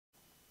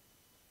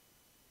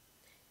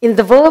In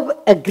the verb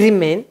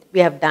agreement, we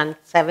have done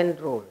 7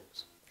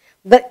 rules.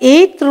 The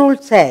 8th rule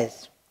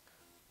says,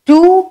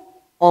 2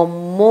 or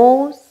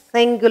more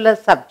singular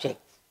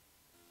subjects,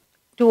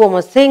 2 or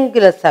more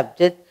singular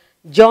subjects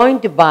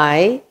joined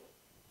by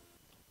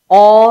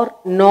or,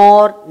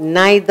 nor,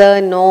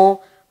 neither,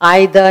 no,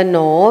 either,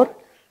 nor,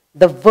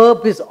 the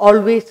verb is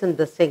always in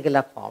the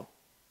singular form.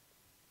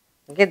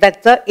 Okay,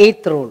 that's the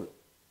 8th rule.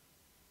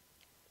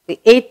 The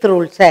 8th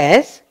rule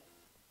says,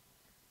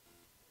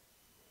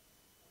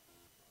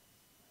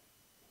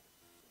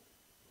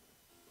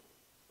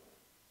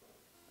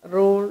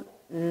 rule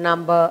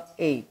number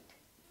 8.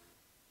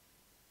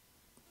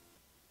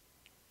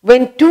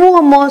 When 2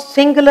 or more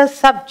singular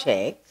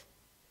subjects,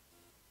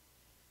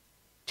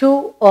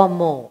 2 or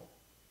more,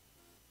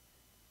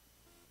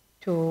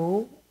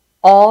 2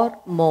 or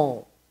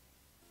more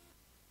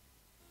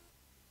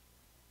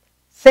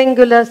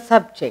singular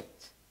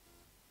subjects,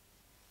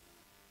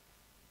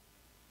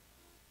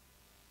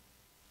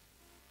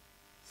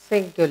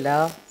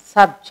 singular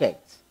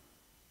subjects,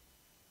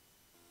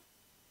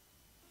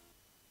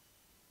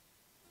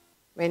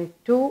 when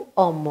 2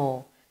 or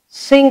more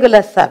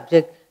singular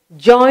subjects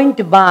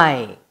joined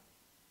by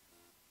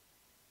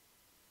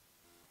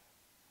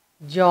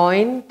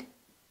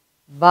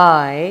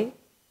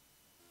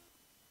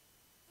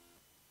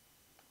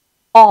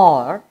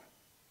or,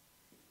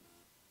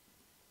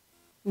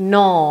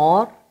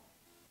 nor,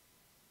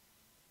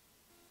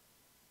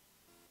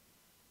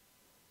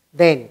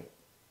 then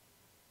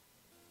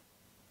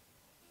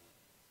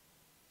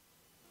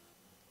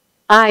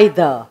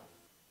either,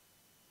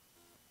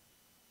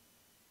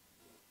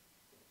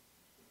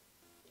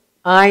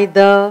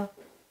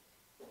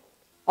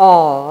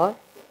 or,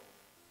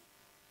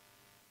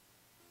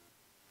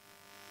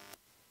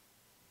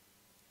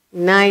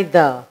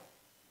 neither,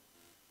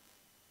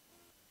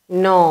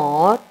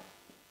 nor,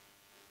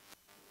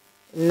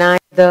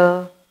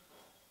 neither,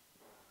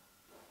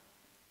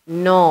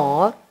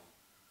 nor.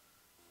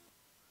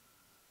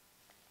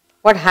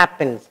 What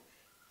happens?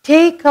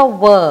 Take a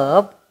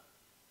verb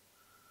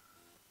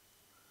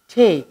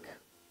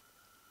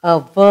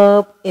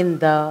in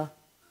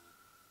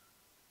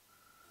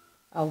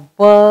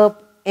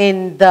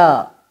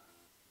the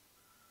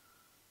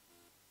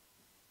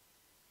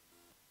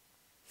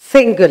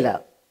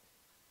singular.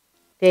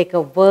 Take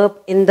a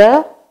verb in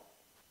the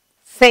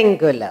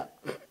singular.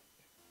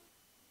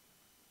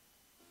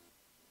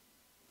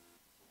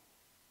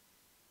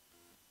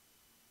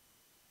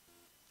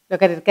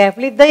 Look at it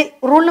carefully. The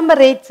rule number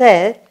 8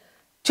 says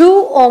 2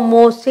 or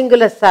more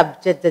singular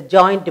subjects are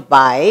joined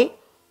by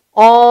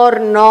or,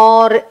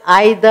 nor,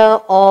 either,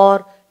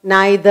 or,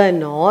 neither,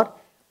 nor.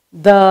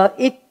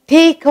 It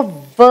take a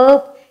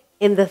verb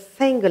in the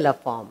singular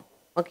form.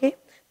 Okay,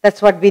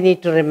 that's what we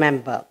need to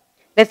remember.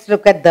 Let's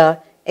look at the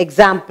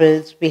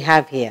examples we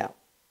have here.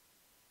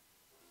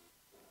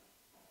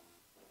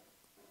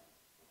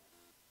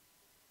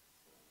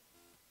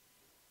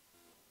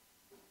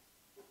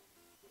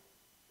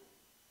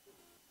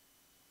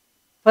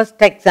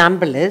 First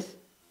example is,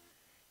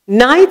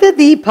 neither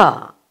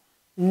Deepa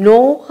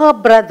nor her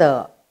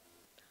brother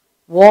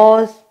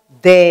was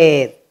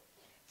there.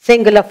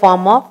 Singular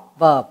form of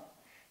verb.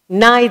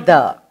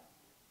 Neither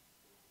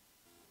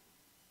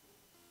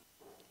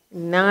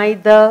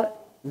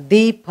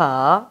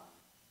Deepa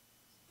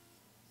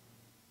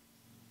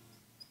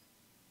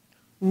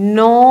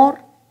nor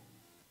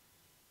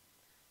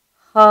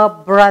her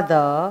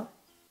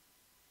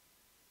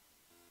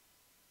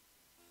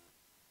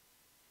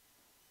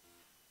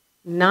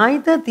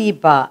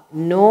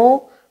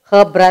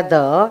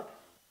brother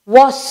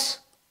was,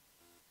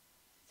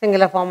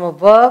 singular form of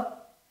verb,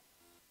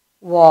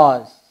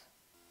 was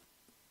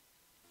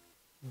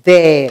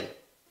there.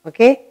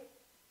 Okay,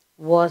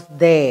 was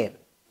there.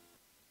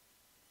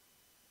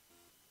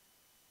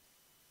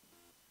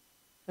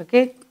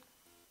 Okay,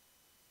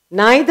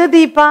 neither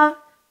Deepa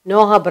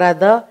nor her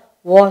brother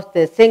was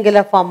the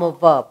singular form of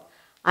verb.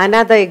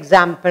 Another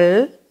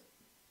example,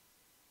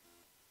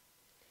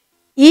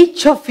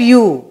 each of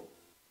you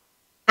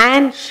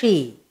and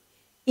she,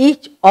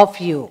 each of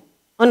you,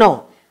 oh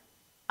no,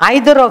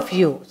 either of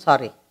you,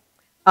 sorry,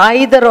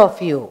 either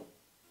of you,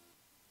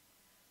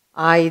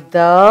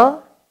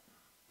 either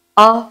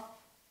of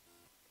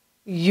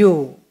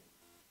you,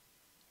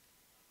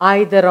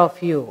 either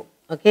of you,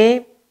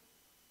 okay,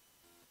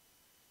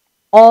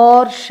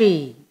 or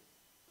she,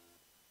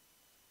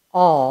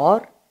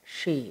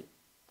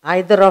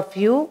 either of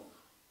you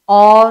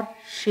or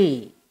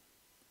she,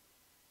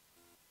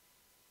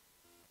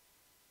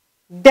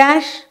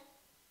 dash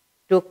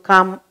to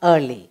come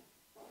early,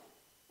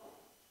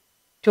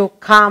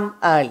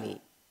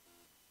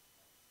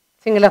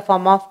 singular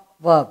form of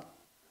verb,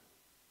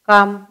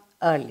 come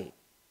early.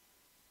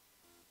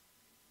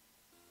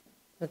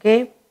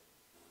 Okay,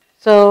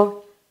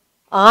 so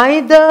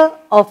either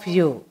of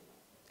you,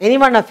 any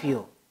one of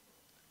you,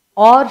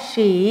 or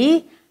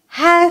she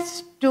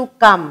has to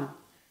come,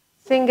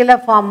 singular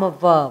form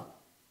of verb,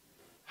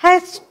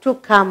 has to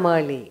come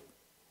early.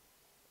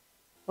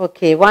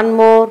 Okay, one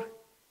more.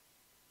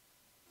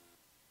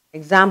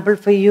 Example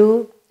for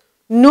you.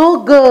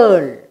 No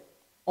girl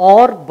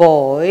or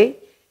boy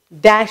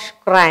dash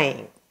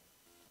crying.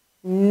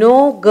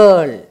 No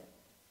girl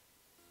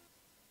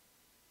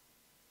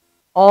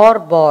or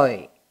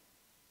boy.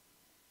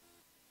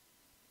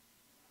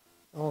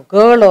 No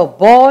girl or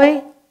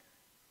boy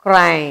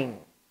crying.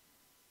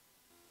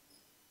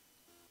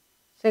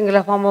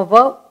 Singular form of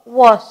verb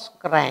was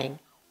crying.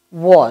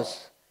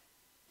 Was.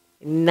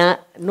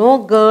 No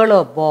girl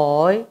or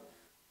boy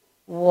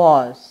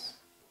was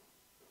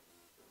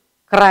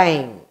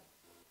crying.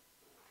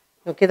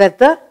 Okay, that's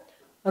the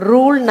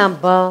rule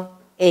number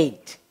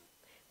 8.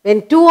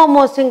 When two or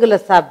more singular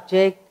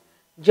subjects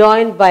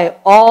joined by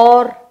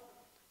or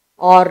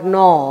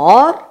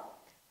nor,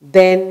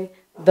 then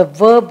the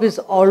verb is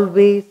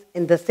always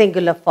in the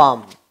singular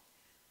form.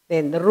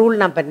 Then the rule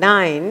number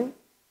 9.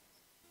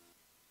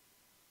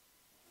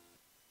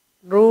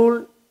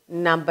 Rule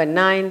number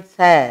 9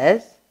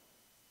 says,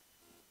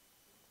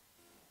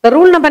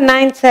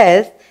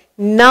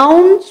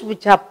 nouns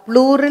which are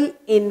plural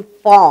in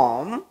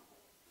form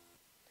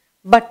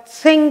but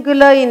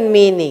singular in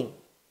meaning.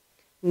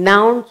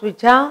 Nouns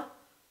which are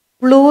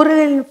plural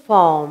in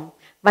form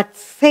but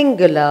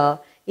singular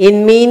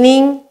in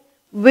meaning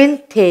will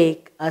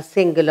take a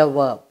singular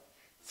verb.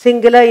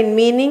 Singular in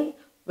meaning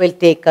will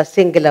take a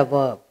singular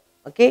verb.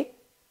 Okay?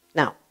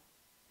 Now,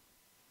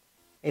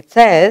 it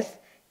says,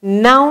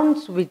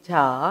 nouns which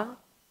are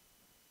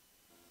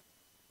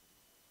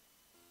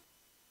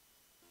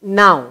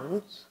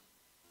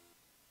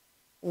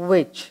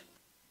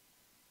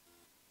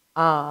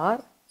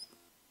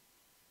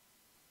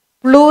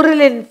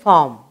plural in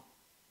form.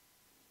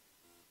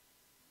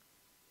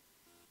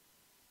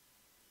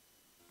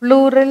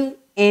 Plural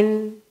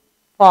in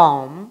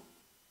form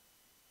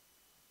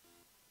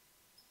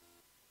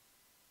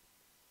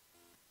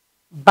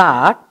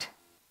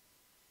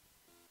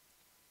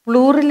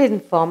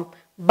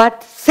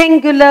but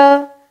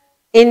singular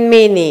in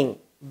meaning.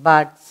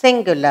 But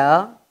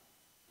singular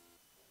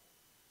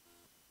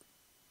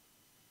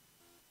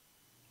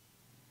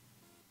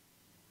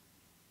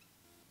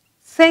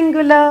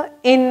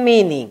in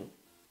meaning.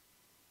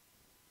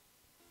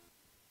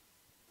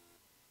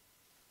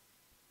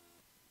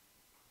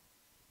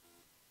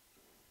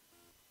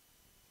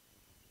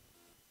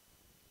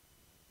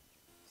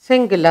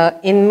 Singular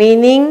in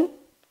meaning.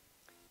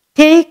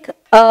 Take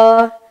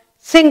a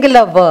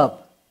singular verb.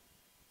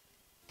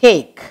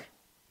 Take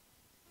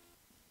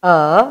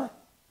a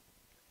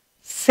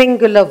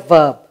singular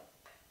verb.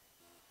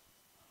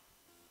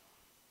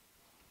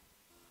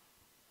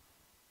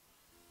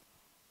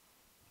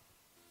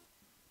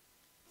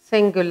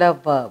 Singular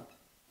verb.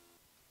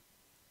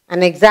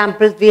 And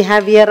examples we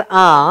have here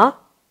are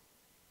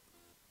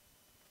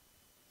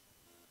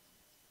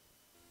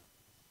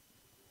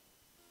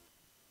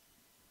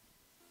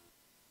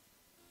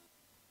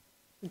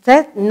it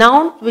says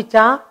nouns which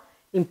are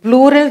in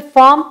plural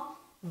form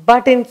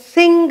but in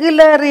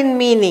singular in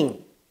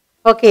meaning.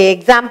 Okay,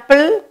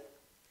 example,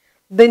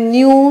 the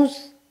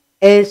news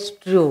is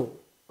true.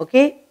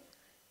 Okay,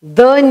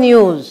 the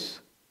news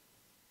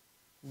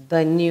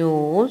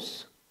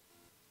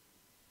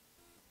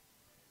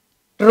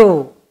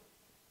true.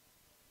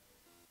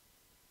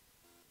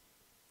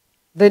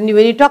 When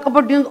you talk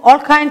about news, all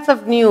kinds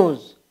of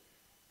news.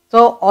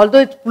 So, although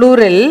it's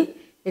plural,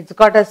 it's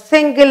got a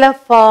singular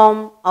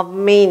form of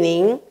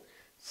meaning.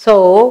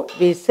 So,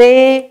 we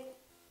say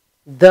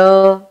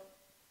the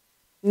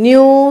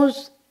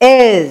news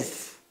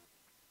is.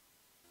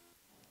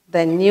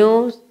 The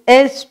news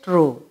is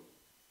true.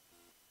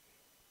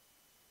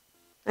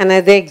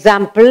 Another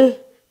example,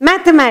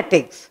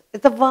 mathematics.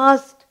 It's a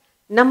vast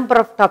number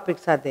of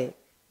topics are there.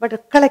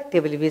 But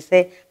collectively we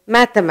say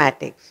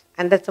mathematics.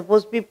 And that's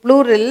supposed to be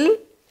plural,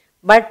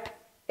 but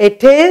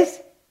it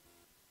is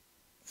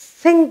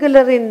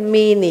singular in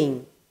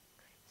meaning.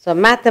 So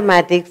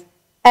mathematics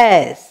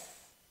is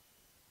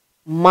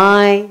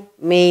my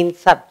main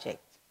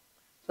subject.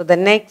 So the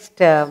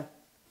next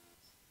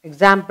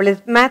example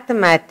is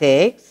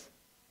mathematics.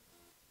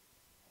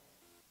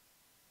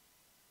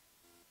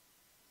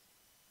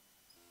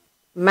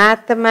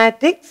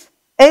 Mathematics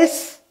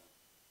is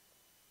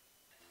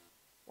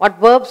what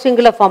verb?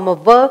 Singular form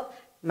of verb.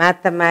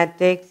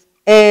 Mathematics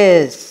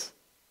is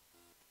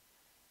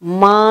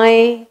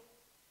my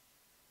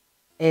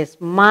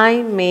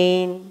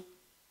main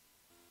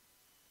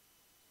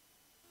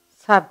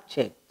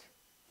subject.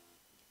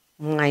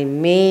 My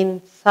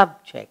main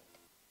subject.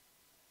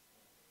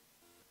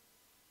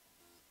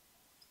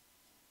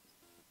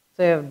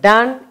 So we have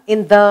done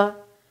in the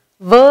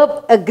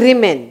verb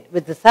agreement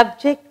with the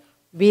subject,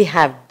 we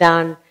have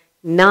done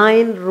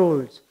 9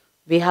 rules.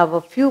 We have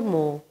a few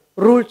more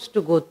rules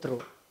to go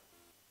through.